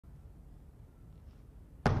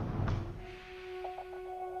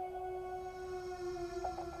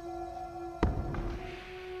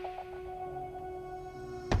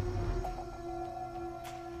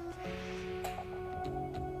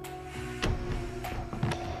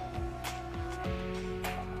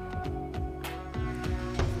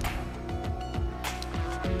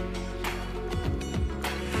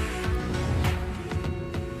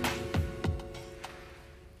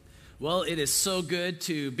Well, it is so good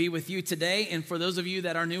to be with you today. And for those of you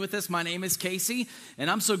that are new with us, my name is Casey, and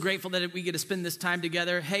I'm so grateful that we get to spend this time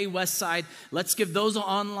together. Hey, Westside, let's give those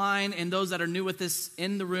online and those that are new with us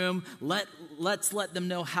in the room, let's let them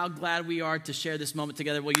know how glad we are to share this moment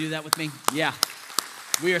together. Will you do that with me? Yeah.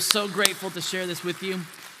 We are so grateful to share this with you.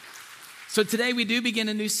 So today we do begin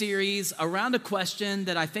a new series around a question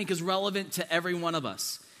that I think is relevant to every one of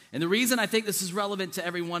us. And the reason I think this is relevant to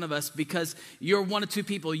every one of us, because you're one of two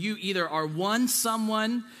people. You either are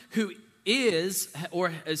someone who is,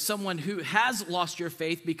 or someone who has lost your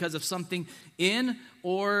faith because of something in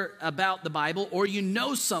or about the Bible, or you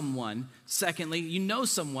know someone, secondly, you know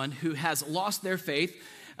someone who has lost their faith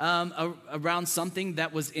around something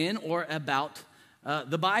that was in or about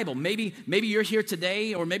the Bible. Maybe you're here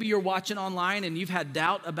today, or maybe you're watching online and you've had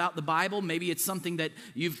doubt about the Bible. Maybe it's something that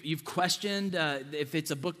you've questioned if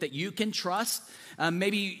it's a book that you can trust.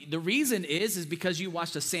 Maybe the reason is because you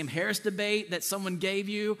watched a Sam Harris debate that someone gave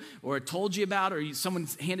you or told you about, or someone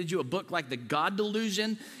handed you a book like The God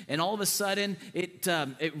Delusion, and all of a sudden it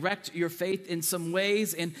wrecked your faith in some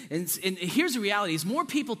ways. And here's the reality: is more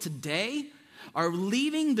people today are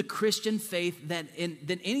leaving the Christian faith than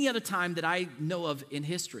any other time that I know of in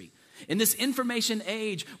history. In this information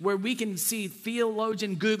age where we can see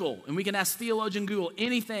theologian Google, and we can ask theologian Google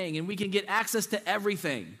anything, and we can get access to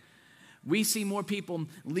everything, we see more people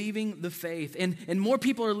leaving the faith. And more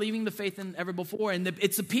people are leaving the faith than ever before. And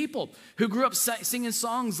it's the people who grew up singing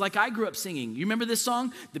songs like I grew up singing. You remember this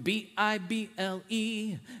song? The Bible.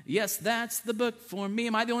 Yes, that's the book for me.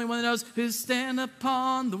 Am I the only one that knows? Who stand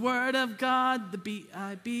upon the word of God? The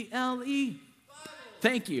Bible.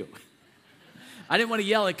 Thank you. I didn't want to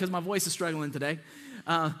yell it because my voice is struggling today.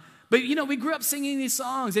 But, you know, we grew up singing these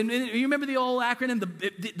songs. And you remember the old acronym?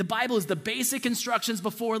 The Bible is the basic instructions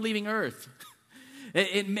before leaving earth.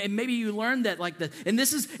 And maybe you learned that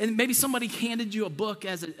and maybe somebody handed you a book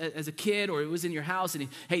as a kid, or it was in your house. And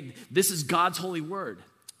hey, this is God's holy word.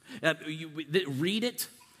 Read it,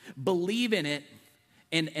 believe in it,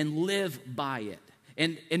 and live by it.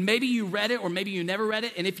 And maybe you read it, or maybe you never read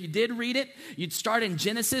it. And if you did read it, you'd start in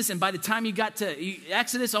Genesis. And by the time you got to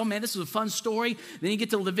Exodus, oh man, this was a fun story. Then you get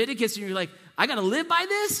to Leviticus and you're like, I got to live by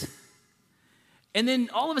this? And then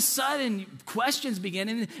all of a sudden, questions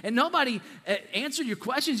begin. And nobody answered your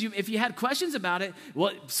questions. If you had questions about it,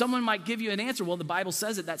 well, someone might give you an answer. Well, the Bible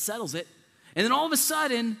says it, that settles it. And then all of a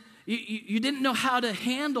sudden, you didn't know how to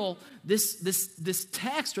handle this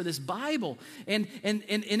text or this Bible. And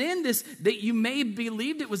in this, that you may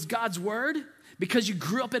believed it was God's word because you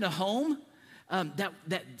grew up in a home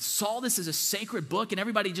that saw this as a sacred book, and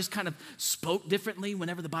everybody just kind of spoke differently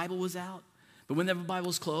whenever the Bible was out. But whenever the Bible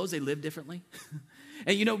was closed, they lived differently.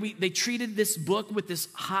 And you know, they treated this book with this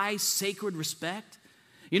high sacred respect.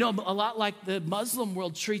 You know, a lot like the Muslim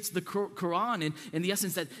world treats the Quran in the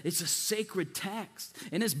essence that it's a sacred text.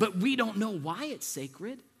 But we don't know why it's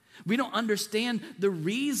sacred. We don't understand the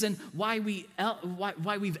reason why we've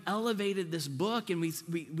elevated this book, and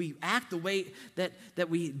we act the way that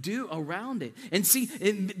we do around it. And see,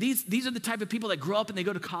 these are the type of people that grow up and they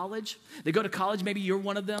go to college. They go to college. Maybe you're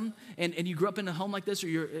one of them, and you grew up in a home like this,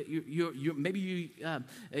 or maybe you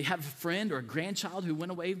have a friend or a grandchild who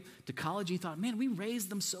went away to college. And you thought, man, we raised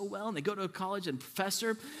them so well, and they go to a college, and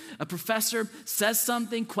a professor says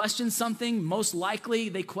something, questions something. Most likely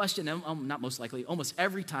they question, not most likely, almost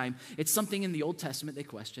every time. It's something in the Old Testament they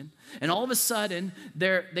question. And all of a sudden,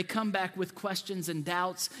 they come back with questions and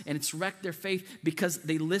doubts, and it's wrecked their faith because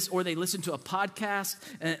they listen to a podcast,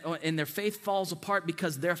 and their faith falls apart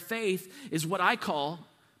because their faith is what I call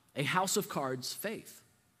a house of cards faith.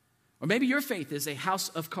 Or maybe your faith is a house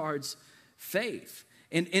of cards faith.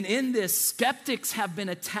 And in this, skeptics have been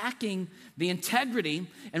attacking the integrity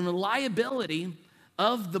and reliability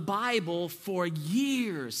of the Bible for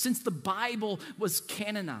years, since the Bible was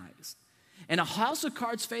canonized. And a house of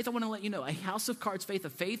cards faith, I want to let you know, a house of cards faith, a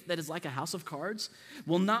faith that is like a house of cards,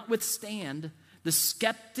 will not withstand the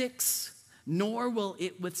skeptics, nor will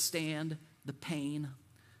it withstand the pain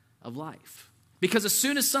of life. Because as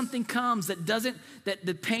soon as something comes that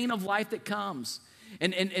the pain of life that comes,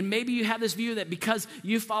 and maybe you have this view that because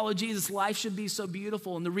you follow Jesus, life should be so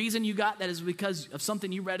beautiful. And the reason you got that is because of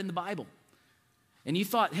something you read in the Bible. And you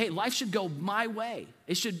thought, hey, life should go my way.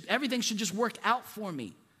 Everything should just work out for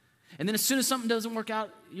me. And then as soon as something doesn't work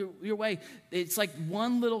out your way, it's like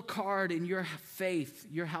one little card in your faith,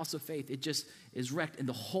 your house of faith, it just is wrecked, and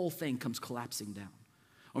the whole thing comes collapsing down.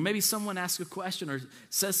 Or maybe someone asks a question or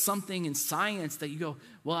says something in science that you go,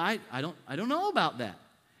 well, I don't know about that.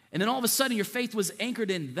 And then all of a sudden your faith was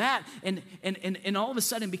anchored in that, and all of a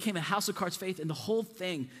sudden became a house of cards faith, and the whole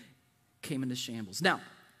thing came into shambles. Now,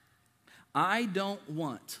 I don't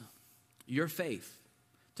want your faith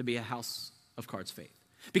to be a house of cards faith.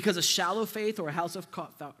 Because a shallow faith or a house of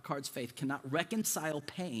cards faith cannot reconcile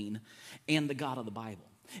pain and the God of the Bible.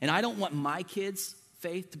 And I don't want my kids'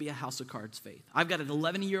 faith to be a house of cards faith. I've got an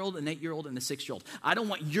 11-year-old, an 8-year-old, and a 6-year-old. I don't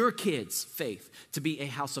want your kids' faith to be a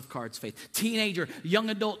house of cards faith. Teenager, young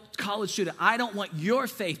adult, college student, I don't want your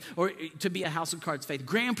faith to be a house of cards faith.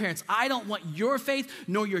 Grandparents, I don't want your faith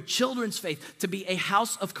nor your children's faith to be a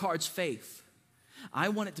house of cards faith. I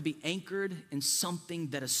want it to be anchored in something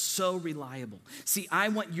that is so reliable. See, I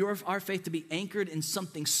want our faith to be anchored in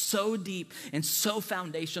something so deep and so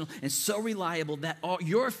foundational and so reliable that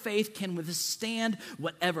your faith can withstand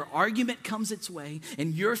whatever argument comes its way,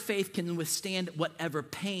 and your faith can withstand whatever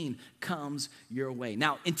pain comes your way.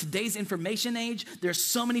 Now, in today's information age, there's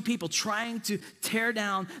so many people trying to tear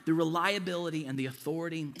down the reliability and the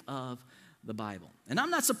authority of the Bible. And I'm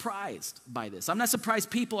not surprised by this. I'm not surprised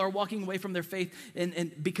people are walking away from their faith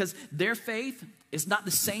and because their faith is not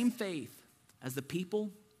the same faith as the people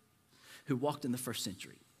who walked in the first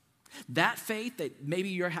century. That faith that maybe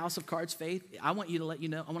your house of cards faith, I want to let you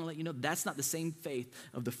know that's not the same faith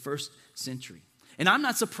of the first century. And I'm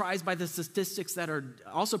not surprised by the statistics that are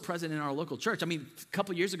also present in our local church. I mean, a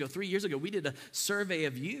couple years ago, 3 years ago, we did a survey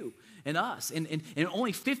of you and us. And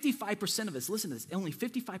only 55% of us, listen to this, only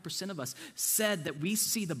 55% of us said that we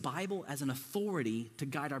see the Bible as an authority to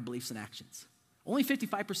guide our beliefs and actions. Only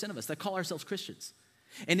 55% of us that call ourselves Christians.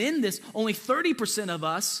 And in this, only 30% of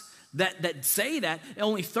us that say that,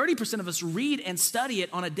 only 30% of us read and study it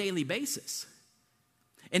on a daily basis.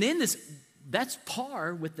 And in this, that's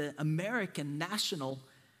par with the American national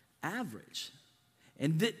average.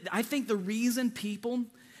 And I think the reason people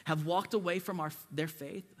have walked away from their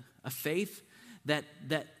faith, a faith that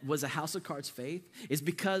was a house of cards faith, is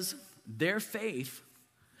because their faith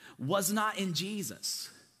was not in Jesus.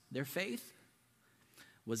 Their faith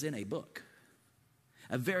was in a book,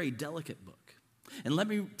 a very delicate book. And let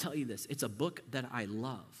me tell you this, it's a book that I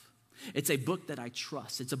love. It's a book that I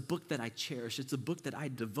trust. It's a book that I cherish. It's a book that I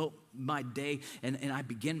devote my day, and I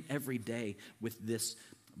begin every day with this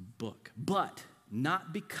book. But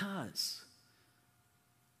not because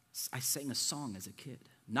I sang a song as a kid.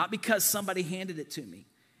 Not because somebody handed it to me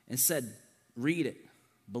and said, read it,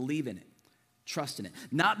 believe in it, trust in it.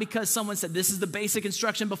 Not because someone said, this is the basic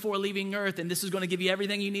instruction before leaving earth, and this is going to give you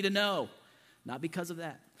everything you need to know. Not because of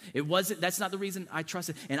that. That's not the reason I trust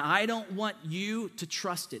it. And I don't want you to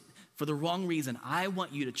trust it for the wrong reason. I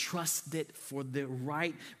want you to trust it for the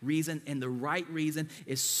right reason. And the right reason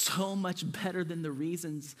is so much better than the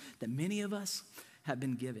reasons that many of us have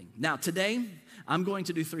been giving. Now, today, I'm going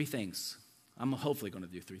to do 3 things. I'm hopefully going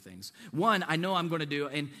to do 3 things. One, I know I'm going to do,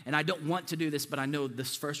 and I don't want to do this, but I know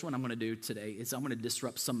this first one I'm going to do today is I'm going to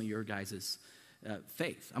disrupt some of your guys'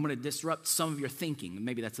 faith. I'm going to disrupt some of your thinking.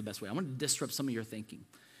 Maybe that's the best way. I'm going to disrupt some of your thinking.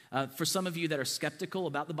 For some of you that are skeptical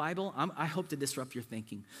about the Bible, I hope to disrupt your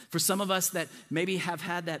thinking. For some of us that maybe have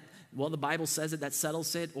had that, well, the Bible says it, that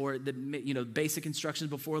settles it, or the basic instructions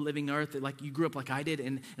before leaving earth, like you grew up like I did,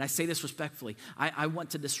 and I say this respectfully, I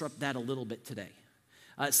want to disrupt that a little bit today.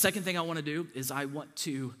 Second thing I want to do is I want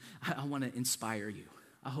to inspire you.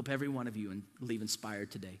 I hope every one of you leave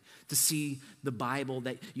inspired today to see the Bible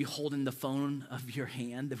that you hold in the phone of your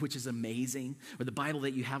hand, which is amazing, or the Bible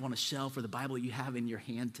that you have on a shelf, or the Bible you have in your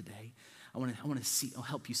hand today. I want to see. I'll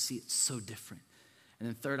help you see it so different. And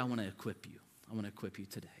then third, I want to equip you. I want to equip you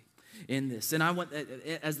today in this. And I want,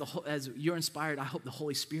 as you're inspired, I hope the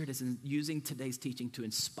Holy Spirit is using today's teaching to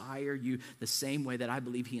inspire you the same way that I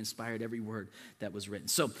believe He inspired every word that was written.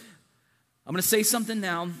 So I'm going to say something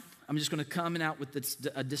now. I'm just going to come out with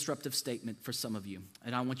a disruptive statement for some of you,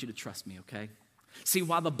 and I want you to trust me, okay? See,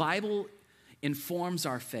 while the Bible informs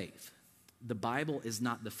our faith, the Bible is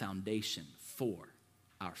not the foundation for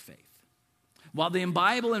our faith. While the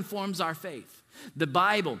Bible informs our faith, the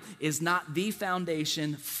Bible is not the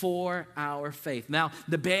foundation for our faith. Now,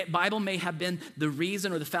 the Bible may have been the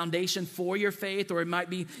reason or the foundation for your faith, or it might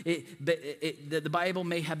be, the Bible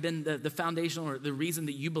may have been the foundation or the reason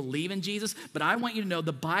that you believe in Jesus, but I want you to know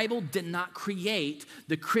the Bible did not create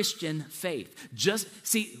the Christian faith.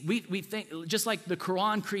 We think, just like the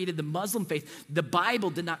Quran created the Muslim faith, the Bible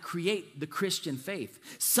did not create the Christian faith.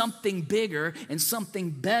 Something bigger and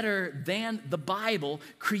something better than the Bible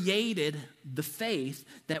created the faith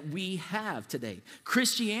that we have today.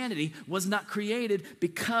 Christianity was not created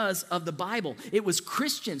because of the Bible. It was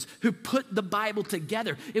Christians who put the Bible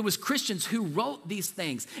together. It was Christians who wrote these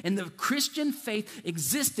things. And the Christian faith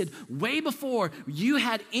existed way before you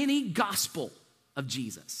had any gospel of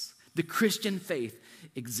Jesus. The Christian faith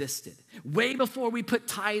existed. Way before we put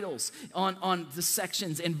titles on the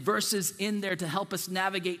sections and verses in there to help us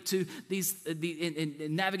navigate to these,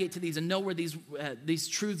 navigate to these and know where these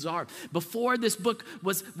truths are. Before this book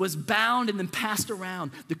was bound and then passed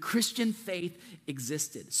around, the Christian faith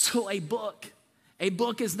existed. So a book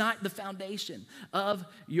is not the foundation of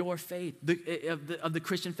your faith, of the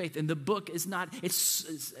Christian faith. And the book is not,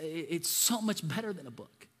 it's so much better than a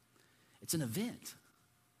book. It's an event.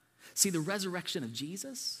 See, the resurrection of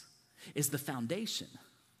Jesus is the foundation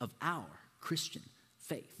of our Christian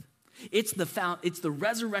faith. It's the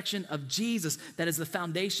resurrection of Jesus that is the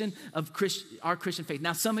foundation of our Christian faith.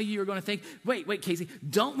 Now, some of you are going to think, wait, Casey,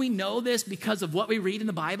 don't we know this because of what we read in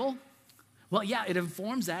the Bible? Well, yeah, it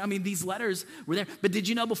informs that. I mean, these letters were there. But did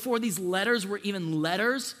you know before these letters were even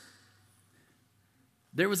letters,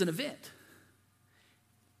 there was an event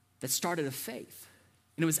that started a faith.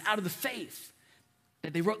 And it was out of the faith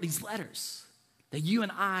that they wrote these letters that you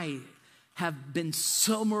and I have been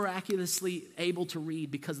so miraculously able to read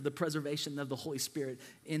because of the preservation of the Holy Spirit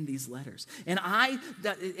in these letters. And I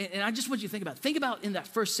just want you to think about in that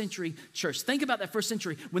first century church. Think about that first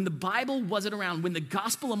century when the Bible wasn't around, when the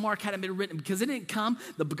Gospel of Mark hadn't been written, because it didn't come,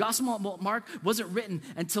 the Gospel of Mark wasn't written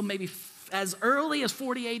until maybe as early as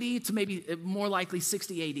 40 AD to maybe more likely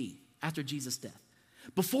 60 AD after Jesus' death.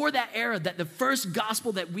 Before that era, that the first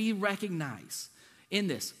gospel that we recognize in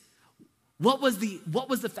this, what was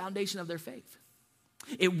the foundation of their faith?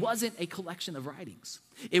 It wasn't a collection of writings.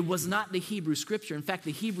 It was not the Hebrew Scripture. In fact,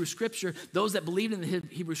 the Hebrew Scripture, those that believed in the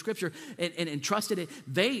Hebrew Scripture and trusted it,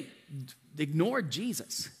 they ignored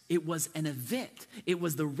Jesus. It was an event. It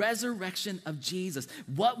was the resurrection of Jesus.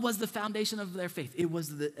 What was the foundation of their faith? It was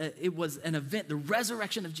an event. The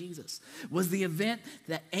resurrection of Jesus was the event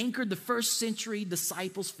that anchored the first century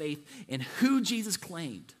disciples' faith in who Jesus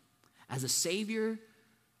claimed as a Savior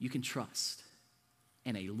you can trust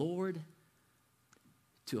and a Lord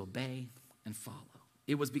to obey and follow.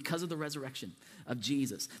 It was because of the resurrection of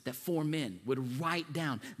Jesus that four men would write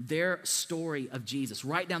down their story of Jesus,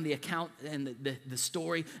 write down the account and the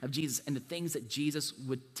story of Jesus and the things that Jesus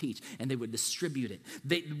would teach, and they would distribute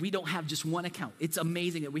it. We don't have just one account. It's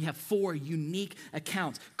amazing that we have four unique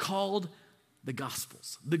accounts called the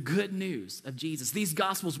Gospels, the good news of Jesus. These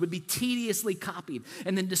Gospels would be tediously copied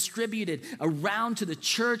and then distributed around to the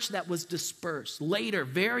church that was dispersed. Later,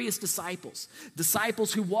 various disciples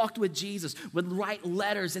who walked with Jesus would write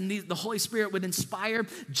letters, and the Holy Spirit would inspire,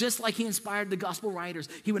 just like he inspired the Gospel writers,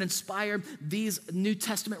 he would inspire these New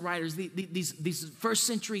Testament writers, these first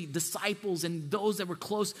century disciples and those that were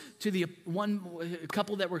close to a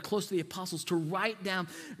couple that were close to the apostles to write down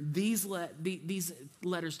these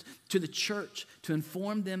letters to the church, to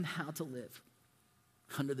inform them how to live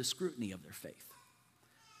under the scrutiny of their faith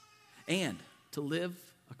and to live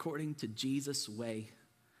according to Jesus' way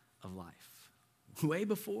of life. Way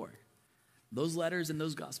before those letters and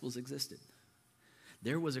those Gospels existed,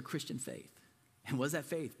 there was a Christian faith. And was that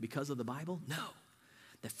faith because of the Bible? No.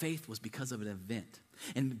 The faith was because of an event.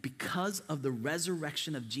 And because of the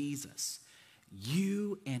resurrection of Jesus,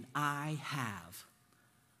 you and I have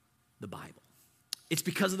the Bible. It's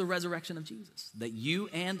because of the resurrection of Jesus that you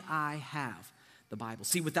and I have the Bible.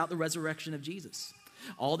 See, without the resurrection of Jesus,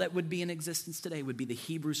 all that would be in existence today would be the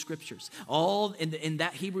Hebrew Scriptures. All in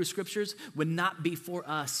that Hebrew Scriptures would not be for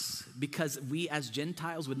us because we as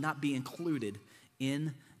Gentiles would not be included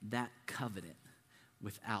in that covenant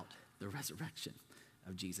without the resurrection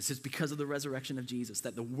of Jesus. It's because of the resurrection of Jesus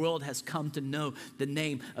that the world has come to know the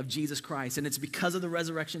name of Jesus Christ. And it's because of the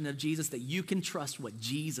resurrection of Jesus that you can trust what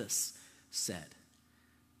Jesus said.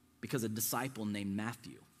 Because a disciple named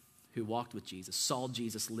Matthew, who walked with Jesus, saw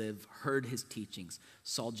Jesus live, heard his teachings,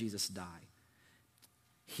 saw Jesus die.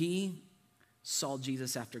 He saw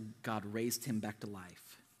Jesus after God raised him back to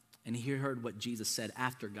life. And he heard what Jesus said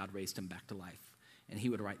after God raised him back to life. And he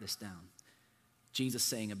would write this down. Jesus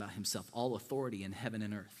saying about himself, all authority in heaven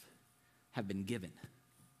and earth have been given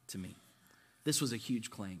to me. This was a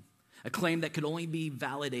huge claim. A claim that could only be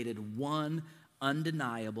validated one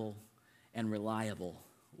undeniable and reliable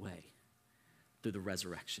way, through the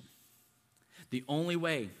resurrection. The only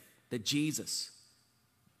way that Jesus,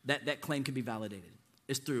 that claim can be validated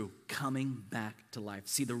is through coming back to life.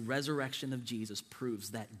 See, the resurrection of Jesus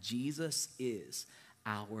proves that Jesus is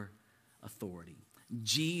our authority.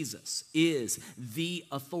 Jesus is the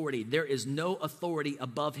authority. There is no authority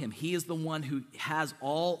above him. He is the one who has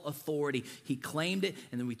all authority. He claimed it,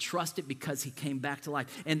 and then we trust it because he came back to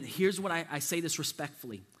life. And here's what I say this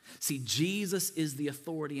respectfully. See, Jesus is the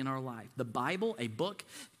authority in our life. The Bible, a book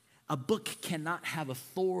cannot have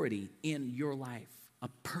authority in your life. A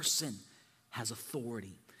person has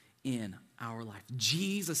authority in our life.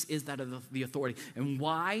 Jesus is that of the authority. And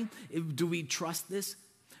why do we trust this?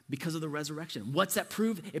 Because of the resurrection. What's that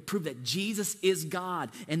prove? It proved that Jesus is God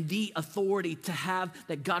and the authority to have,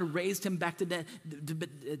 that God raised him back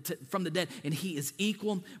from the dead, and he is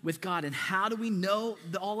equal with God. And how do we know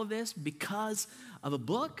all of this? Because of a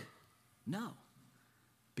book? No.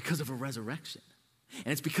 Because of a resurrection.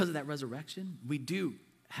 And it's because of that resurrection we do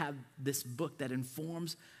have this book that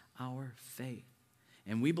informs our faith.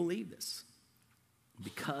 And we believe this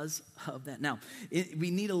because of that. Now, we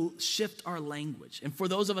need to shift our language. And for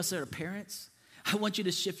those of us that are parents, I want you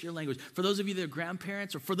to shift your language. For those of you that are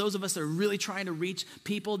grandparents, or for those of us that are really trying to reach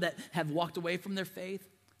people that have walked away from their faith,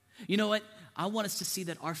 you know what? I want us to see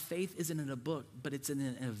that our faith isn't in a book, but it's in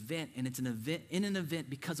an event. And it's an event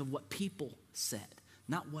because of what people said,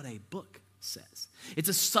 not what a book says. It's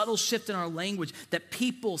a subtle shift in our language that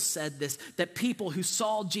people said this, that people who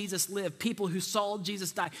saw Jesus live, people who saw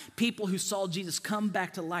Jesus die, people who saw Jesus come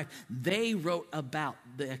back to life, they wrote about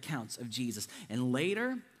the accounts of Jesus. And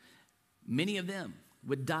later, many of them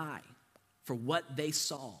would die for what they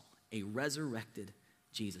saw, a resurrected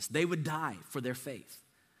Jesus. They would die for their faith,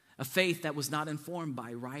 a faith that was not informed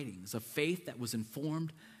by writings, a faith that was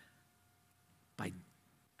informed by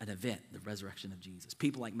an event, the resurrection of Jesus.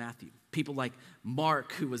 People like Matthew, people like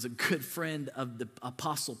Mark, who was a good friend of the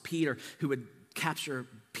apostle Peter, who would capture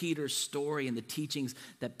Peter's story and the teachings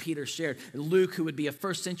that Peter shared. Luke, who would be a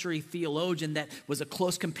first century theologian that was a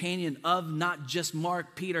close companion of not just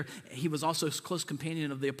Mark, Peter, he was also a close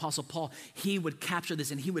companion of the apostle Paul. He would capture this,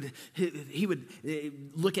 and he would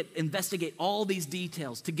investigate all these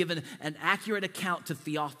details to give an accurate account to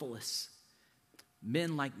Theophilus.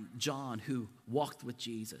 Men like John, who walked with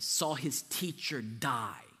Jesus, saw his teacher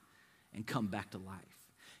die and come back to life.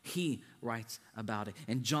 He writes about it.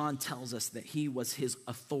 And John tells us that he was his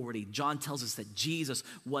authority. John tells us that Jesus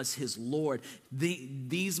was his Lord.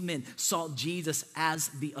 These men saw Jesus as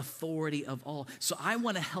the authority of all. So I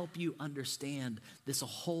want to help you understand this a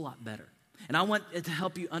whole lot better. And I want it to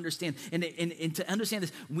help you understand. And to understand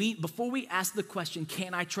this, before we ask the question,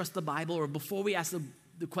 can I trust the Bible? Or before we ask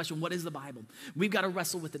the question, what is the Bible? We've got to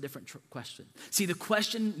wrestle with a different question. See, the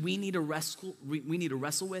question we need to wrestle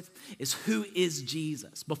with is, who is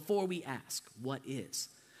Jesus? Before we ask, what is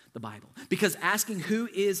the Bible? Because asking who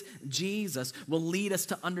is Jesus will lead us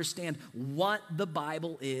to understand what the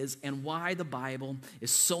Bible is and why the Bible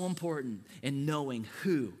is so important in knowing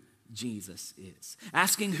who Jesus is.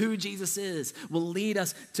 Asking who Jesus is will lead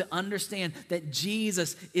us to understand that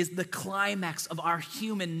Jesus is the climax of our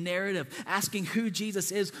human narrative. Asking who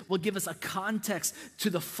Jesus is will give us a context to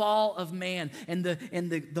the fall of man and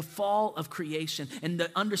the fall of creation, and to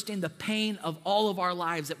understand the pain of all of our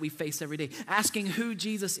lives that we face every day. Asking who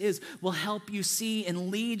Jesus is will help you see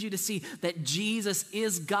and lead you to see that Jesus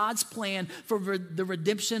is God's plan for the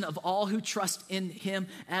redemption of all who trust in him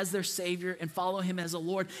as their Savior and follow him as a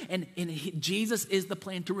Lord. And Jesus is the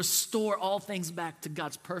plan to restore all things back to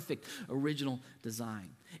God's perfect original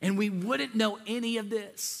design. And we wouldn't know any of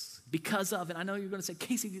this because of, and I know you're going to say,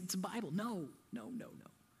 Casey, it's the Bible. No.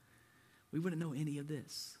 We wouldn't know any of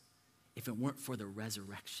this if it weren't for the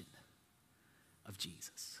resurrection of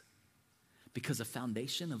Jesus. Because the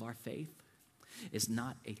foundation of our faith is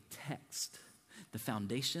not a text. The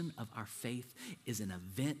foundation of our faith is an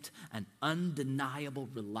event, an undeniable,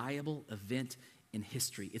 reliable event in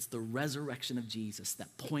history. It's the resurrection of Jesus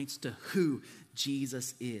that points to who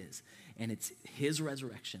Jesus is. And it's his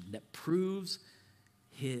resurrection that proves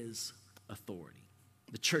his authority.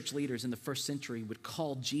 The church leaders in the first century would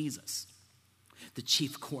call Jesus the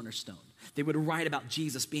chief cornerstone. They would write about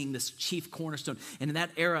Jesus being this chief cornerstone. And in that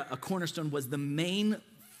era, a cornerstone was the main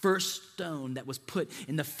first stone that was put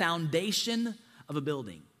in the foundation of a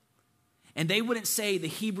building. And they wouldn't say the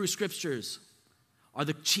Hebrew scriptures are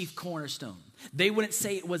the chief cornerstone. They wouldn't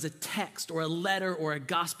say it was a text or a letter or a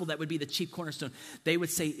gospel that would be the chief cornerstone. They would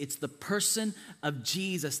say it's the person of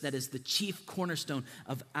Jesus that is the chief cornerstone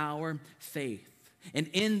of our faith. And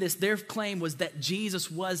in this, their claim was that Jesus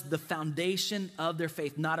was the foundation of their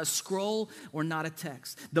faith, not a scroll or not a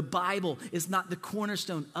text. The Bible is not the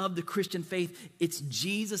cornerstone of the Christian faith. It's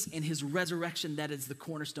Jesus and his resurrection that is the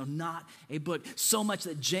cornerstone, not a book. So much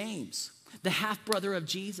that James, the half-brother of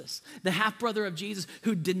Jesus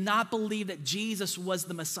who did not believe that Jesus was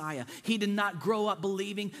the Messiah. He did not grow up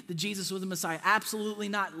believing that Jesus was the Messiah. Absolutely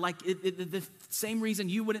not. Like the same reason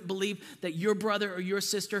you wouldn't believe that your brother or your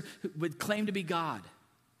sister would claim to be God.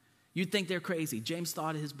 You'd think they're crazy. James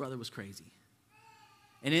thought his brother was crazy.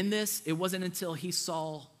 And in this, it wasn't until he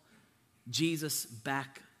saw Jesus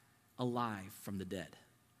back alive from the dead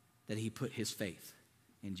that he put his faith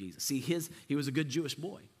in Jesus. See, he was a good Jewish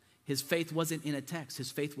boy. His faith wasn't in a text.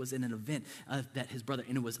 His faith was in an event that his brother,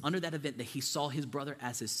 and it was under that event that he saw his brother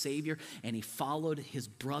as his Savior, and he followed his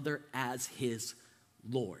brother as his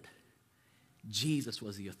Lord. Jesus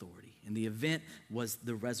was the authority, and the event was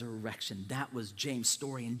the resurrection. That was James'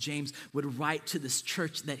 story, and James would write to this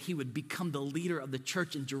church that he would become the leader of the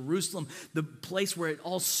church in Jerusalem, the place where it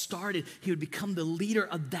all started. He would become the leader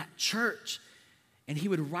of that church, and he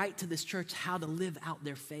would write to this church how to live out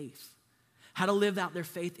their faith, how to live out their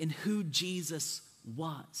faith in who Jesus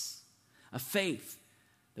was, a faith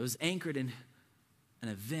that was anchored in an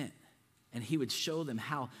event, and he would show them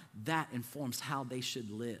how that informs how they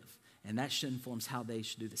should live. And that informs how they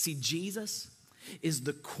should do this. See, Jesus is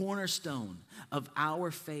the cornerstone of our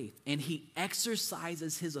faith, and he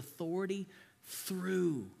exercises his authority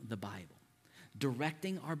through the Bible,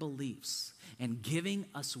 directing our beliefs and giving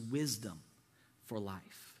us wisdom for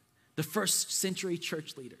life. The first century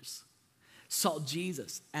church leaders saw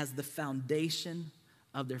Jesus as the foundation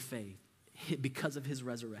of their faith because of his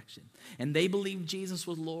resurrection. And they believed Jesus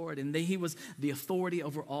was Lord, and he was the authority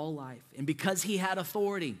over all life. And because he had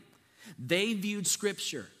authority, they viewed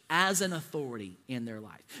Scripture as an authority in their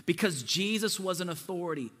life. Because Jesus was an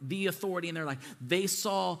authority, the authority in their life, they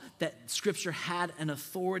saw that Scripture had an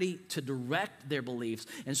authority to direct their beliefs,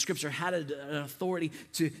 and Scripture had an authority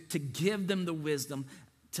to give them the wisdom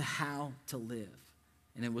to how to live.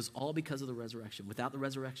 And it was all because of the resurrection. Without the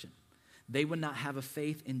resurrection, they would not have a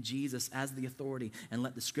faith in Jesus as the authority and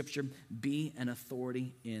let the Scripture be an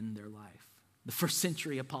authority in their life. The first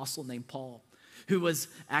century apostle named Paul, who was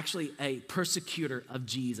actually a persecutor of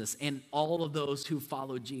Jesus and all of those who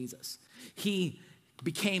followed Jesus, he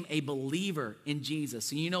became a believer in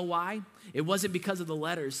Jesus. And you know why? It wasn't because of the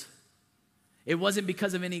letters. It wasn't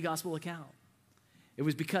because of any gospel account. It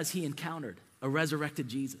was because he encountered a resurrected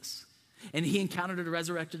Jesus. And he encountered a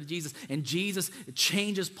resurrected Jesus. And Jesus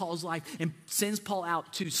changes Paul's life and sends Paul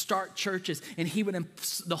out to start churches. And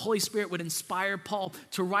the Holy Spirit would inspire Paul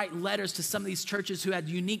to write letters to some of these churches who had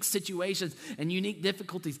unique situations and unique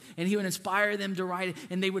difficulties. And he would inspire them to write it.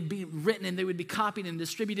 And they would be written and they would be copied and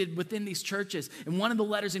distributed within these churches. And one of the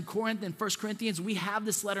letters in Corinth, in 1 Corinthians, we have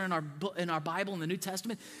this letter in our Bible, in the New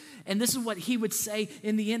Testament. And this is what he would say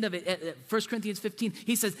in the end of it. At 1 Corinthians 15,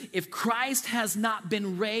 he says, if Christ has not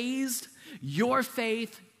been raised, your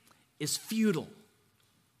faith is futile.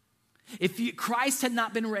 If Christ had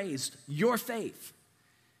not been raised, your faith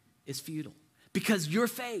is futile. Because your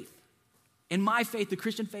faith, and my faith, the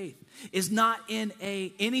Christian faith, is not in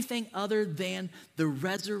anything other than the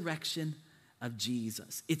resurrection of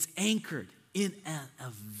Jesus. It's anchored in an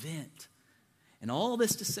event. And all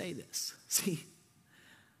this to say this. See,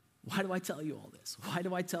 why do I tell you all this? Why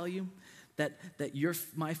do I tell you that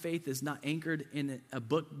my faith is not anchored in a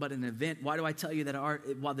book but an event? Why do I tell you that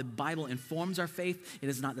while the Bible informs our faith, it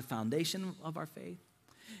is not the foundation of our faith?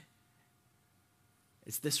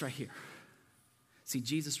 It's this right here. See,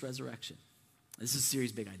 Jesus' resurrection. This is a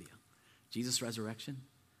serious big idea. Jesus' resurrection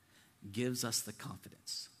gives us the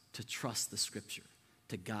confidence to trust the Scripture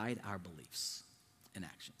to guide our beliefs and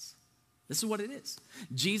actions. This is what it is.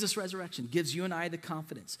 Jesus' resurrection gives you and I the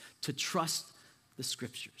confidence to trust the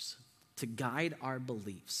Scriptures to guide our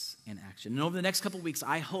beliefs and action. And over the next couple of weeks,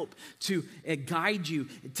 I hope to guide you,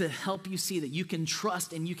 to help you see that you can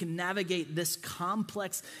trust and you can navigate this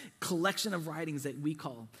complex collection of writings that we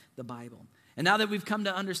call the Bible. And now that we've come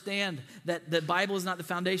to understand that the Bible is not the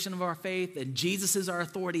foundation of our faith, and Jesus is our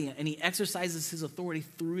authority, and he exercises his authority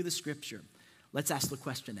through the Scripture, let's ask the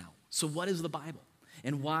question now. So what is the Bible?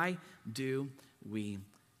 And why do we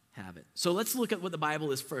have it? So let's look at what the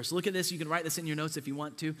Bible is first. Look at this. You can write this in your notes if you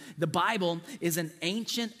want to. The Bible is an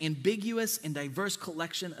ancient, ambiguous, and diverse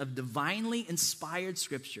collection of divinely inspired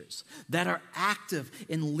scriptures that are active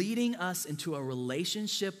in leading us into a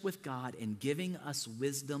relationship with God and giving us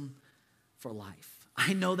wisdom for life.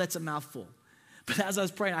 I know that's a mouthful, but as I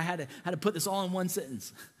was praying, I had to put this all in one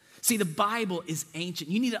sentence. See, the Bible is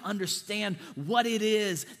ancient. You need to understand what it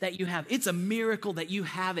is that you have. It's a miracle that you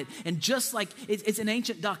have it. And just like it's an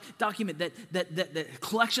ancient document, that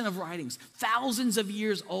collection of writings, thousands of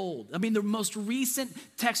years old. I mean, the most recent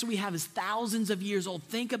text we have is thousands of years old.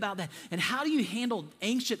 Think about that. And how do you handle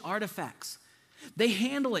ancient artifacts? They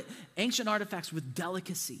handle it, ancient artifacts, with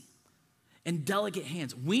delicacy and delicate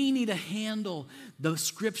hands. We need to handle the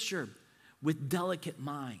Scripture with delicate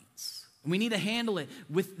minds. We need to handle it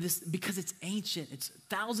with this because it's ancient. It's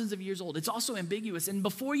thousands of years old. It's also ambiguous. And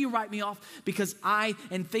before you write me off because I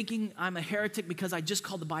am thinking I'm a heretic because I just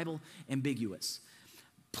called the Bible ambiguous,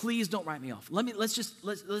 Please don't write me off. Let's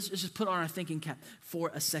just put on our thinking cap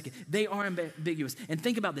for a second. They are ambiguous. And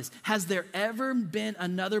think about this. Has there ever been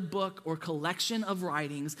another book or collection of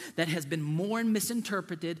writings that has been more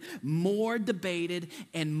misinterpreted, more debated,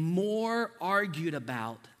 and more argued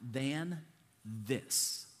about than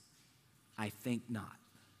this? I think not.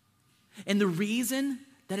 And the reason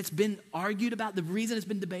that it's been argued about, the reason it's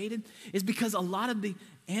been debated, is because a lot of the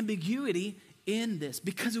ambiguity in this,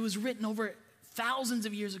 because it was written over thousands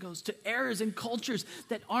of years ago to eras and cultures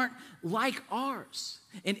that aren't like ours.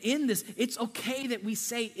 And in this, it's okay that we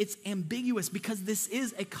say it's ambiguous because this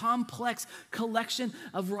is a complex collection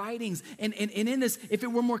of writings. And in this, if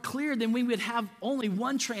it were more clear, then we would have only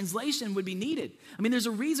one translation would be needed. I mean, there's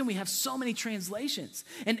a reason we have so many translations.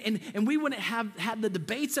 And we wouldn't have had the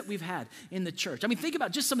debates that we've had in the church. I mean, think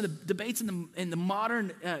about just some of the debates in the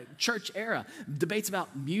modern church era. Debates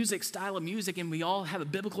about music, style of music, and we all have a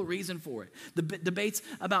biblical reason for it. The debates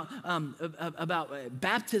about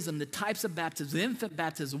baptism, the types of baptism, the infant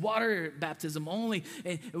baptism, water baptism only,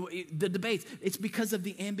 the debates. It's because of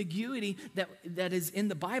the ambiguity that is in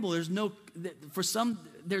the Bible. For some,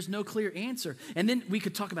 there's no clear answer. And then we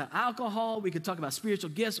could talk about alcohol. We could talk about spiritual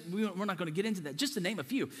gifts. We're not going to get into that, just to name a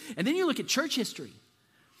few. And then you look at church history.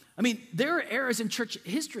 I mean, there are eras in church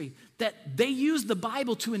history that they used the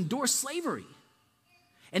Bible to endorse slavery.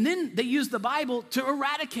 And then they used the Bible to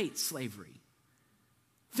eradicate slavery.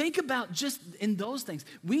 Think about just in those things.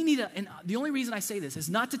 And the only reason I say this is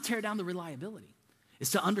not to tear down the reliability.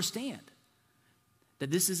 It's to understand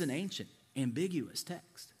that this is an ancient, ambiguous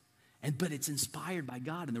text. But it's inspired by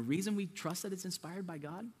God. And the reason we trust that it's inspired by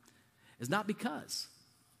God is not because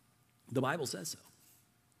the Bible says so.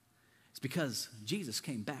 It's because Jesus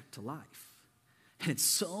came back to life. And it's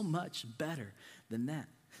so much better than that.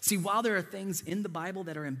 See, while there are things in the Bible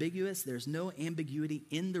that are ambiguous, there's no ambiguity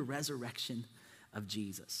in the resurrection of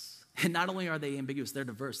Jesus. And not only are they ambiguous, they're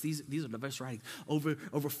diverse. These are diverse writings. Over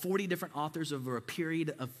 40 different authors over a period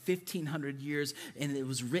of 1,500 years, and it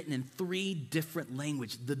was written in 3 different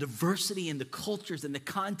languages. The diversity in the cultures and the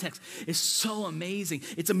context is so amazing.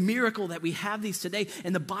 It's a miracle that we have these today.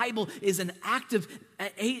 And the Bible is an active,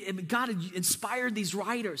 God inspired these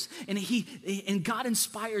writers, and God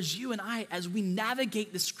inspires you and I as we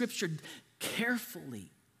navigate the scripture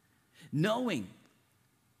carefully, knowing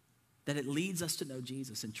that it leads us to know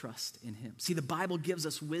Jesus and trust in him. See, the Bible gives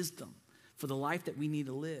us wisdom for the life that we need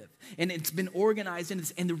to live. And it's been organized in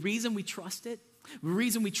this. And the reason we trust it, the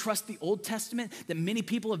reason we trust the Old Testament, that many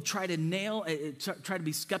people have tried to try to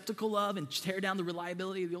be skeptical of and tear down the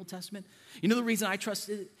reliability of the Old Testament. You know the reason I trust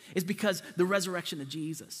it is because the resurrection of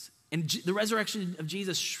Jesus. And the resurrection of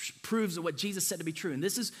Jesus proves what Jesus said to be true. And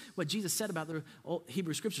this is what Jesus said about the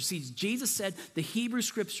Hebrew Scriptures. See, Jesus said the Hebrew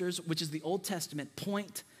Scriptures, which is the Old Testament,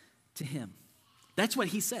 point to him. That's what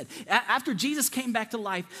he said. After Jesus came back to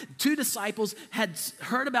life, 2 disciples had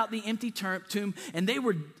heard about the empty tomb, and they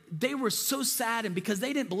were so saddened because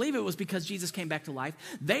they didn't believe it was because Jesus came back to life.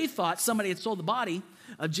 They thought somebody had stole the body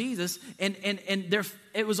of Jesus, and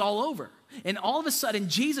it was all over. And all of a sudden,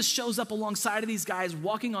 Jesus shows up alongside of these guys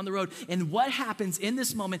walking on the road. And what happens in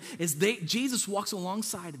this moment is Jesus walks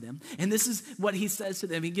alongside of them. And this is what he says to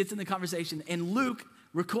them. He gets in the conversation, and Luke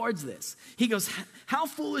records this. He goes, "How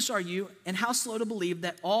foolish are you, and how slow to believe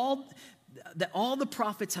that all the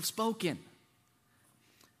prophets have spoken?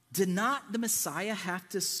 Did not the Messiah have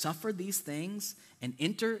to suffer these things and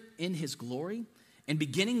enter in his glory?" And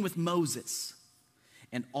beginning with Moses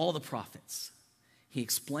and all the prophets, he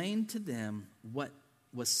explained to them what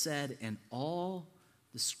was said in all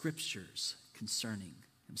the scriptures concerning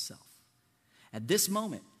himself. At this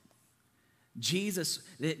moment, Jesus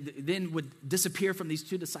then would disappear from these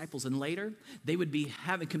 2 disciples, and later they would be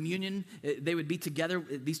having communion. They would be together.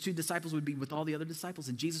 These 2 disciples would be with all the other disciples,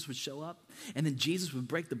 and Jesus would show up, and then Jesus would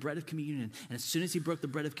break the bread of communion. And as soon as he broke the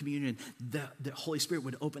bread of communion, the Holy Spirit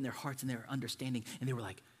would open their hearts and their understanding, and they were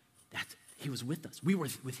like, he was with us. We were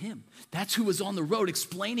with him. That's who was on the road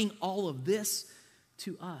explaining all of this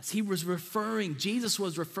to us. Jesus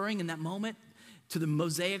was referring in that moment to the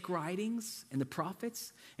Mosaic writings and the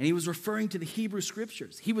prophets, and he was referring to the Hebrew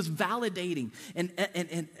Scriptures. He was validating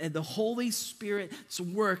and the Holy Spirit's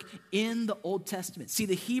work in the Old Testament. See,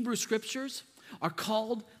 the Hebrew Scriptures are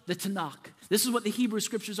called the Tanakh. This is what the Hebrew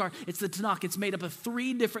Scriptures are. It's the Tanakh. It's made up of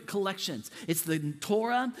 3 different collections. It's the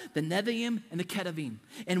Torah, the Nevi'im, and the Ketuvim.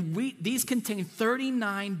 And these contain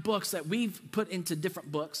 39 books that we've put into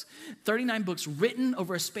different books. 39 books written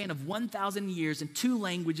over a span of 1,000 years in 2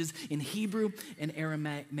 languages, in Hebrew and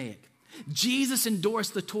Aramaic. Jesus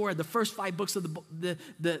endorsed the Torah, the first 5 books of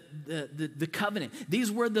the covenant.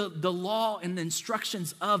 These were the law and the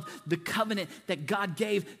instructions of the covenant that God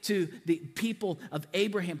gave to the people of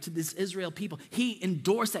Abraham, to this Israel people. He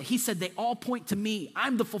endorsed that. He said, they all point to me.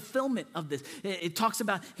 I'm the fulfillment of this. It talks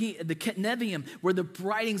about the Nevi'im were the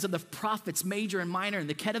writings of the prophets, major and minor. And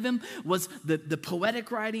the Ketuvim was the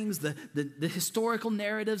poetic writings, the historical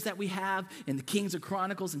narratives that we have in the Kings of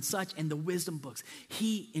Chronicles and such, and the wisdom books.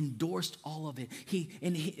 He endorsed all of it.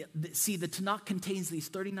 See, the Tanakh contains these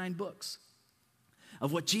 39 books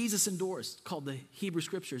of what Jesus endorsed, called the Hebrew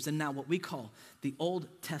Scriptures, and now what we call the Old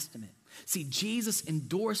Testament. See, Jesus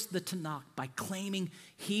endorsed the Tanakh by claiming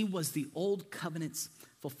he was the Old Covenant's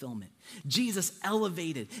fulfillment. Jesus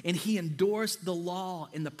elevated and he endorsed the law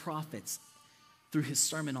and the prophets through his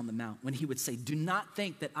Sermon on the Mount, when he would say, do not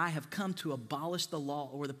think that I have come to abolish the law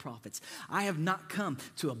or the prophets. I have not come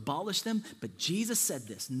to abolish them, but Jesus said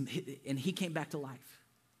this, and he came back to life.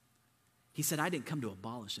 He said, I didn't come to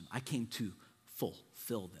abolish them. I came to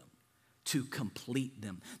fulfill them, to complete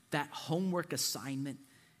them. That homework assignment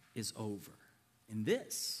is over. And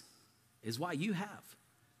this is why you have,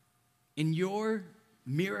 in your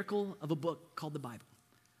miracle of a book called the Bible,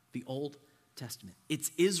 the Old Testament.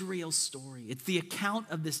 It's Israel's story. It's the account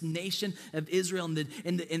of this nation of Israel and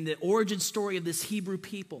the origin story of this Hebrew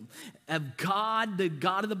people, of God, the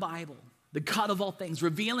God of the Bible, the God of all things,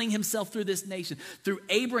 revealing himself through this nation, through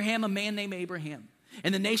Abraham, a man named Abraham,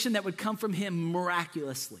 and the nation that would come from him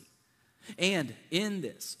miraculously. And in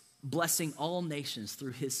this, blessing all nations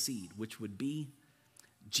through his seed, which would be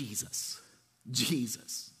Jesus.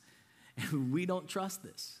 Jesus. And we don't trust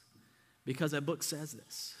this because that book says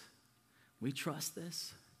this. We trust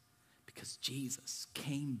this because Jesus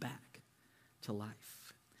came back to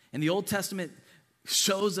life. And the Old Testament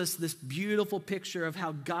shows us this beautiful picture of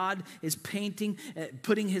how God is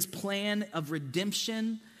putting his plan of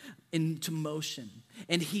redemption into motion.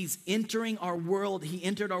 And he's entering our world. He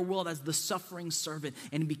entered our world as the suffering servant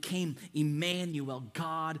and became Emmanuel,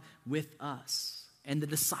 God with us. And the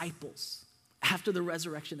disciples, after the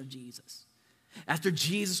resurrection of Jesus, after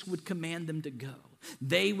Jesus would command them to go,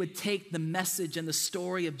 they would take the message and the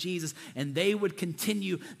story of Jesus and they would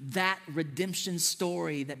continue that redemption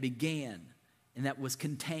story that began and that was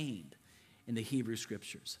contained in the Hebrew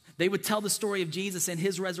Scriptures. They would tell the story of Jesus and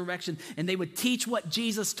his resurrection, and they would teach what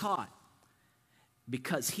Jesus taught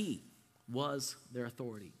because he was their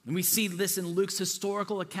authority. And we see this in Luke's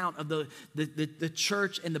historical account of the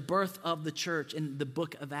church and the birth of the church in the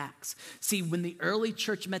book of Acts. See, when the early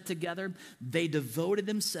church met together, they devoted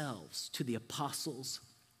themselves to the apostles'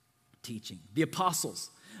 teaching. The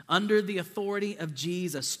apostles, under the authority of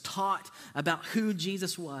Jesus, taught about who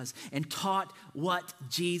Jesus was and taught what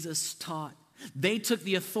Jesus taught. They took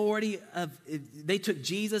they took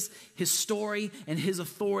Jesus, his story, and his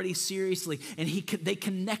authority seriously, and they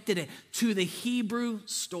connected it to the Hebrew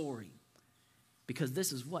story because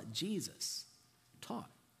this is what Jesus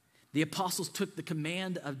taught. The apostles took the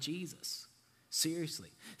command of Jesus seriously.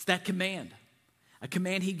 It's that command, a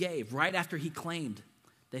command he gave right after he claimed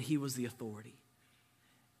that he was the authority.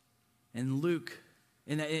 And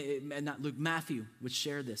Matthew would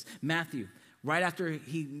share this. Matthew, right after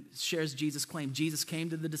he shares Jesus' claim, Jesus came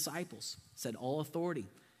to the disciples, said, all authority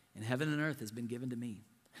in heaven and earth has been given to me.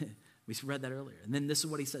 We read that earlier. And then this is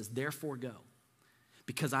what he says, therefore go.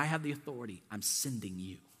 Because I have the authority, I'm sending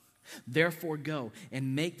you. Therefore go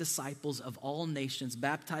and make disciples of all nations,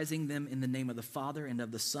 baptizing them in the name of the Father and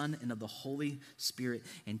of the Son and of the Holy Spirit,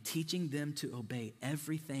 and teaching them to obey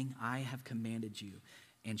everything I have commanded you.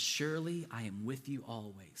 And surely I am with you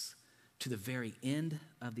always, to the very end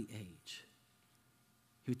of the age.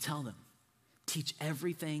 He would tell them, teach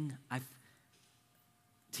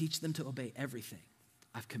them to obey everything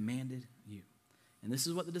I've commanded you. And this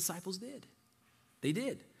is what the disciples did. They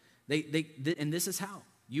did. And this is how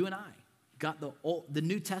you and I got the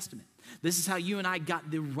New Testament. This is how you and I got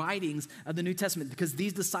the writings of the New Testament, because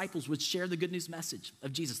these disciples would share the good news message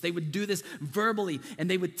of Jesus. They would do this verbally, and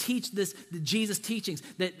they would teach the Jesus teachings.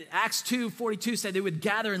 That Acts 2:42 said they would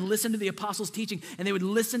gather and listen to the apostles' teaching, and they would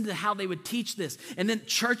listen to how they would teach this. And then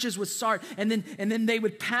churches would start, and then they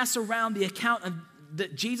would pass around the account of the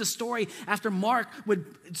Jesus story after Mark would,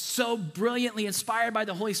 so brilliantly inspired by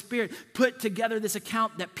the Holy Spirit, put together this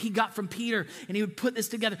account that he got from Peter, and he would put this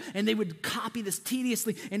together, and they would copy this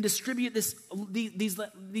tediously and distribute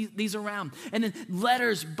these around. And then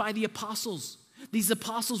letters by the apostles These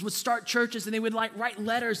apostles would start churches and they would write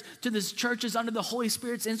letters to these churches under the Holy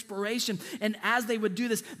Spirit's inspiration. And as they would do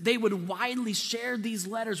this, they would widely share these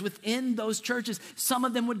letters within those churches. Some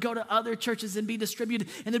of them would go to other churches and be distributed.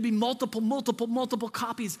 And there'd be multiple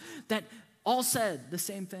copies that all said the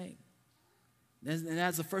same thing. And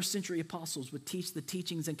as the first century apostles would teach the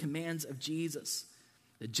teachings and commands of Jesus,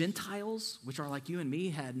 the Gentiles, which are like you and me,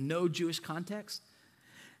 had no Jewish context.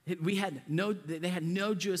 They had no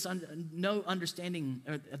understanding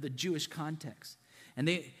of the Jewish context. And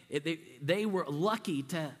they were lucky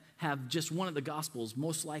to have just one of the Gospels,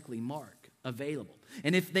 most likely Mark, available.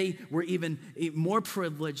 And if they were even more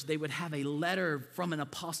privileged, they would have a letter from an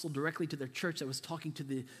apostle directly to their church that was talking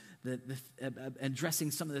to addressing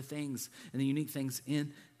some of the things and the unique things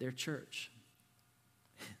in their church.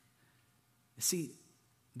 See,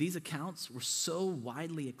 these accounts were so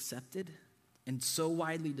widely accepted and so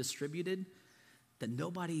widely distributed that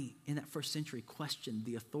nobody in that first century questioned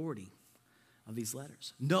the authority of these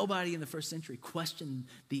letters. Nobody in the first century questioned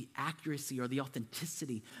the accuracy or the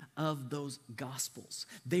authenticity of those gospels.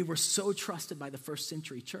 They were so trusted by the first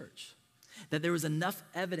century church that there was enough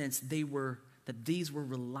evidence that these were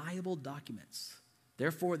reliable documents.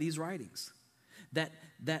 Therefore, these writings that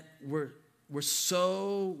were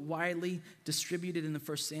so widely distributed in the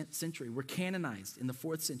first century were canonized in the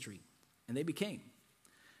 4th century. And they became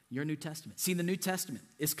your New Testament. See, the New Testament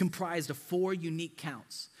is comprised of 4 unique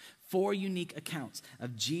accounts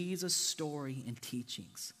of Jesus' story and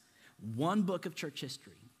teachings. 1 book of church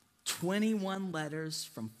history, 21 letters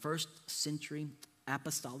from first century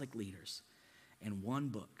apostolic leaders, and 1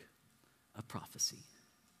 book of prophecy.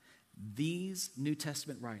 These New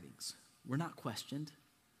Testament writings were not questioned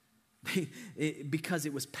because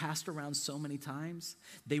it was passed around so many times.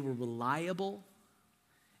 They were reliable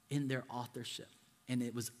in their authorship, and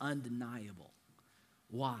it was undeniable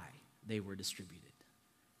why they were distributed,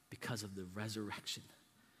 because of the resurrection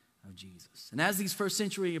of Jesus. And as these first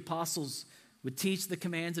century apostles would teach the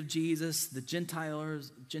commands of Jesus, the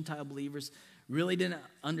Gentile believers really didn't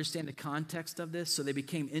understand the context of this, so they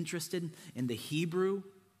became interested in the Hebrew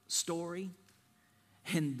story,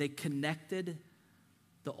 and they connected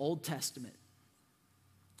the Old Testament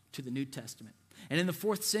to the New Testament. And in the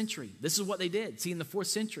 4th century, this is what they did. See, in the 4th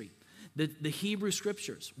century, the Hebrew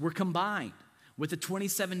scriptures were combined with the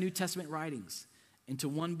 27 New Testament writings into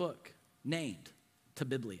 1 book named the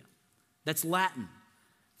Biblia. That's Latin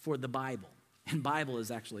for the Bible. And Bible is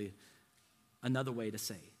actually another way to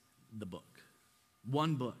say the book.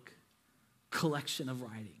 1 book, collection of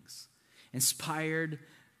writings, inspired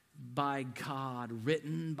by God,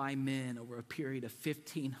 written by men over a period of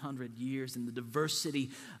 1,500 years in the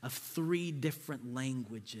diversity of 3 different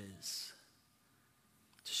languages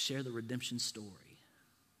to share the redemption story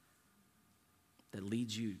that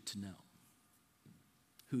leads you to know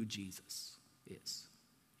who Jesus is.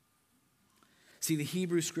 See, the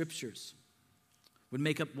Hebrew scriptures would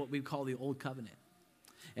make up what we call the Old Covenant.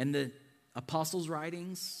 And the apostles'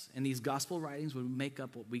 writings and these gospel writings would make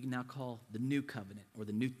up what we now call the New Covenant or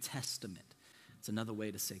the New Testament. It's another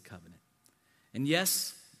way to say covenant. And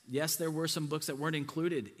yes, there were some books that weren't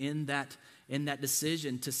included in that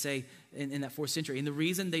decision to say in that 4th century. And the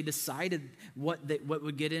reason they decided what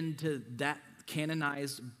would get into that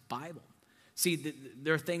canonized Bible. See,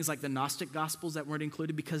 there are things like the Gnostic Gospels that weren't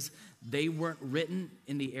included because they weren't written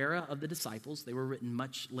in the era of the disciples. They were written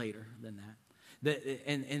much later than that.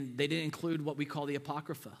 And they didn't include what we call the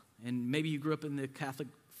Apocrypha. And maybe you grew up in the Catholic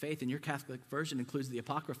faith and your Catholic version includes the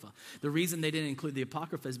Apocrypha. The reason they didn't include the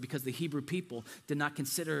Apocrypha is because the Hebrew people did not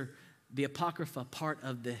consider the Apocrypha part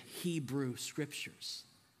of the Hebrew scriptures.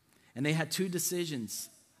 And they had 2 decisions.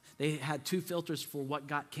 They had 2 filters for what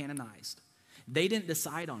got canonized. They didn't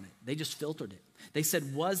decide on it. They just filtered it. They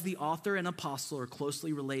said, was the author an apostle or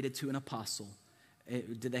closely related to an apostle?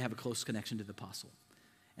 Did they have a close connection to the apostle?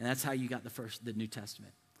 And that's how you got the New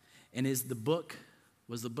Testament. And was the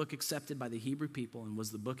book accepted by the Hebrew people, and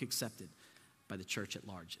was the book accepted by the church at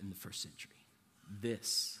large in the 1st century?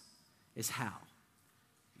 This is how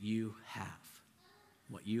you have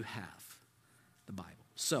what you have, the Bible.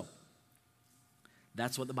 So,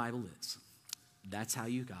 that's what the Bible is. That's how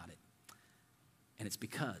you got it. And it's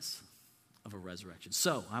because of a resurrection.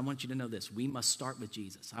 So, I want you to know this. We must start with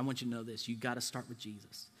Jesus. I want you to know this. You got to start with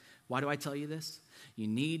Jesus. Why do I tell you this? You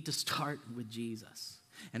need to start with Jesus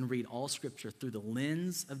and read all Scripture through the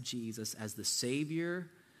lens of Jesus as the Savior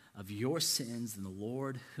of your sins and the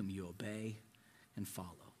Lord whom you obey and follow.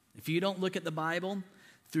 If you don't look at the Bible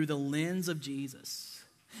through the lens of Jesus,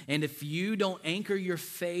 and if you don't anchor your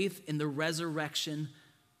faith in the resurrection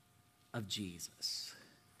of Jesus,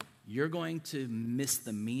 you're going to miss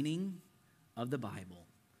the meaning of the Bible,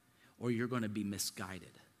 or you're going to be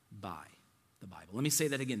misguided by the Bible. Let me say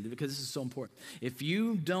that again because this is so important. If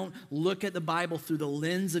you don't look at the Bible through the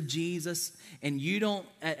lens of Jesus, and you don't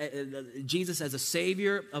Jesus as a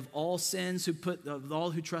Savior of all sins, of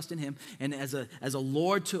all who trust in Him, and as a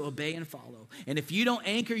Lord to obey and follow, and if you don't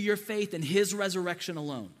anchor your faith in His resurrection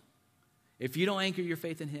alone, if you don't anchor your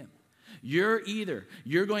faith in Him, you're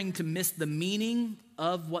going to miss the meaning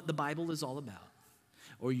of what the Bible is all about,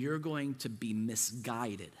 or you're going to be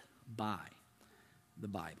misguided by the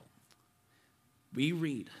Bible. We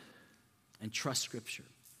read and trust Scripture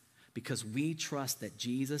because we trust that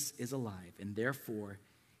Jesus is alive, and therefore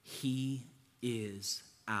He is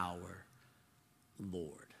our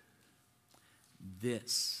Lord.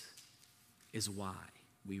 This is why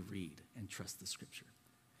we read and trust the Scripture,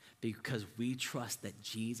 because we trust that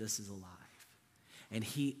Jesus is alive, and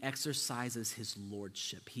He exercises His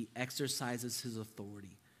lordship. He exercises His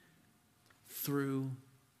authority through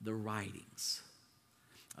the writings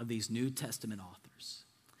of these New Testament authors.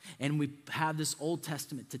 And we have this Old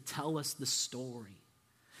Testament to tell us the story,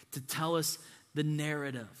 to tell us the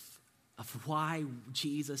narrative of why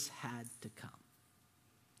Jesus had to come.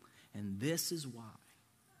 And this is why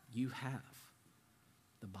you have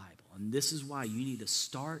the Bible. And this is why you need to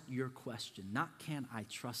start your question. Not can I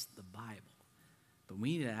trust the Bible, but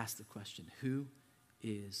we need to ask the question, who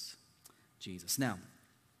is Jesus? Now,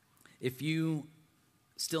 if you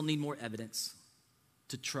still need more evidence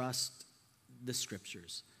to trust the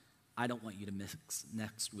Scriptures, I don't want you to miss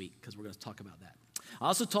next week because we're going to talk about that. I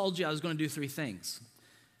also told you I was going to do 3 things.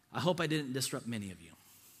 I hope I didn't disrupt many of you.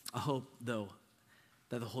 I hope, though,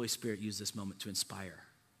 that the Holy Spirit used this moment to inspire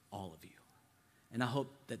all of you. And I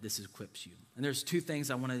hope that this equips you. And there's 2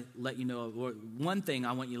 things I want to let you know, or one thing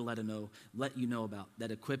I want you to let you know about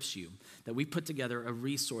that equips you, that we put together a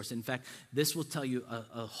resource. In fact, this will tell you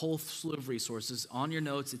a whole slew of resources. On your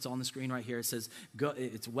notes, it's on the screen right here. It says,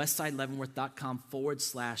 it's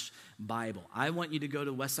westside.leavenworth.com/Bible. I want you to go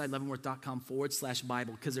to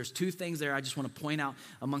westside.leavenworth.com/Bible because there's 2 things there I just want to point out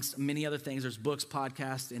amongst many other things. There's books,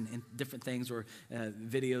 podcasts, and different things, or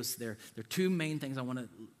videos there. There are 2 main things I want to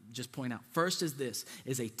just point out. First is this,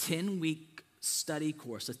 is a 10-week study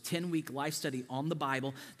course, a 10-week life study on the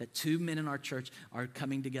Bible that 2 men in our church are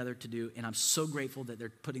coming together to do. And I'm so grateful that they're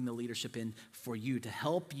putting the leadership in for you to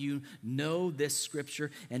help you know this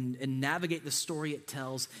Scripture and navigate the story it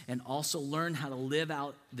tells, and also learn how to live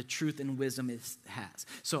out the truth and wisdom it has.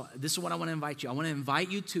 So this is what I want to invite you. I want to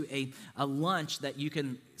invite you to a lunch that you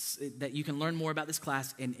can learn more about this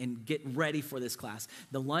class and get ready for this class.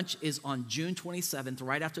 The lunch is on June 27th,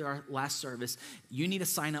 right after our last service. You need to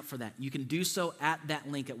sign up for that. You can do so at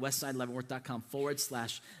that link at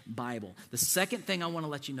westside.leavenworth.com/Bible. The second thing I want to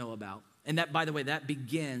let you know about, and that, by the way,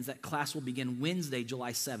 that class will begin Wednesday,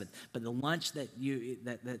 July 7th. But the lunch that's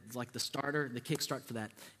like the kickstart for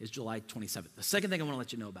that is July 27th. The second thing I want to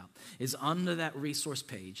let you know about is under that resource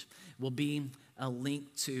page will be a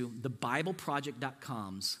link to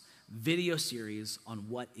thebibleproject.com's video series on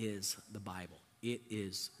what is the Bible. It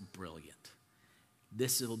is brilliant.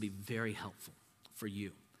 This will be very helpful for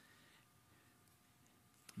you.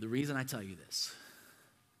 The reason I tell you this,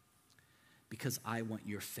 because I want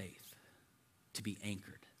your faith to be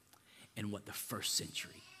anchored in what the first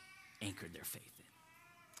century anchored their faith in.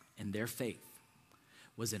 And their faith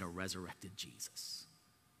was in a resurrected Jesus.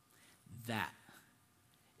 That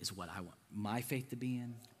is what I want my faith to be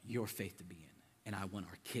in, your faith to be in, and I want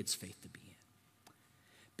our kids' faith to be in.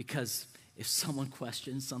 Because if someone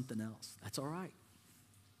questions something else, that's all right.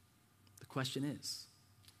 The question is,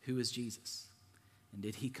 who is Jesus? And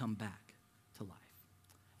did He come back to life?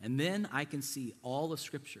 And then I can see all of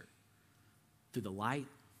Scripture through the light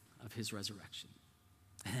of His resurrection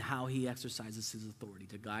and how He exercises His authority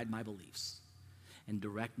to guide my beliefs and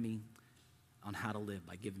direct me on how to live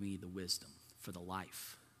by giving me the wisdom for the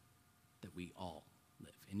life that we all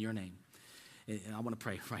live. In your name. And I want to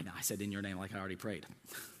pray right now. I said in your name like I already prayed.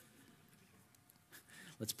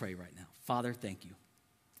 Let's pray right now. Father, thank you.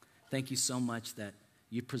 Thank you so much that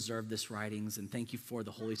you preserved this writings, and thank you for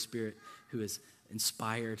the Holy Spirit who has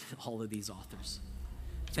inspired all of these authors.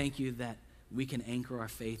 Thank you that we can anchor our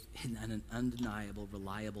faith in an undeniable,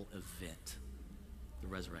 reliable event, the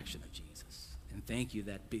resurrection of Jesus. And thank you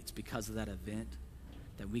that it's because of that event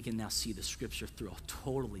that we can now see the Scripture through a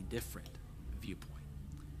totally different viewpoint.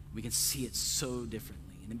 We can see it so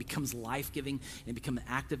differently, and it becomes life-giving and become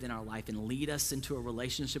active in our life and lead us into a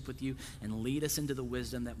relationship with you and lead us into the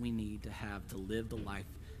wisdom that we need to have to live the life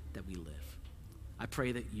that we live. I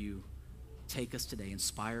pray that you take us today,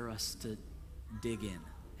 inspire us to dig in,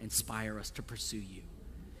 inspire us to pursue you,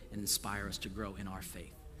 and inspire us to grow in our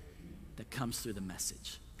faith, that comes through the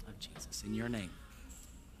message of Jesus. In your name,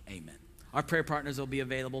 amen. Our prayer partners will be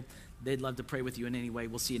available. They'd love to pray with you in any way.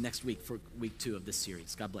 We'll see you next week for week 2 of this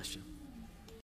series. God bless you.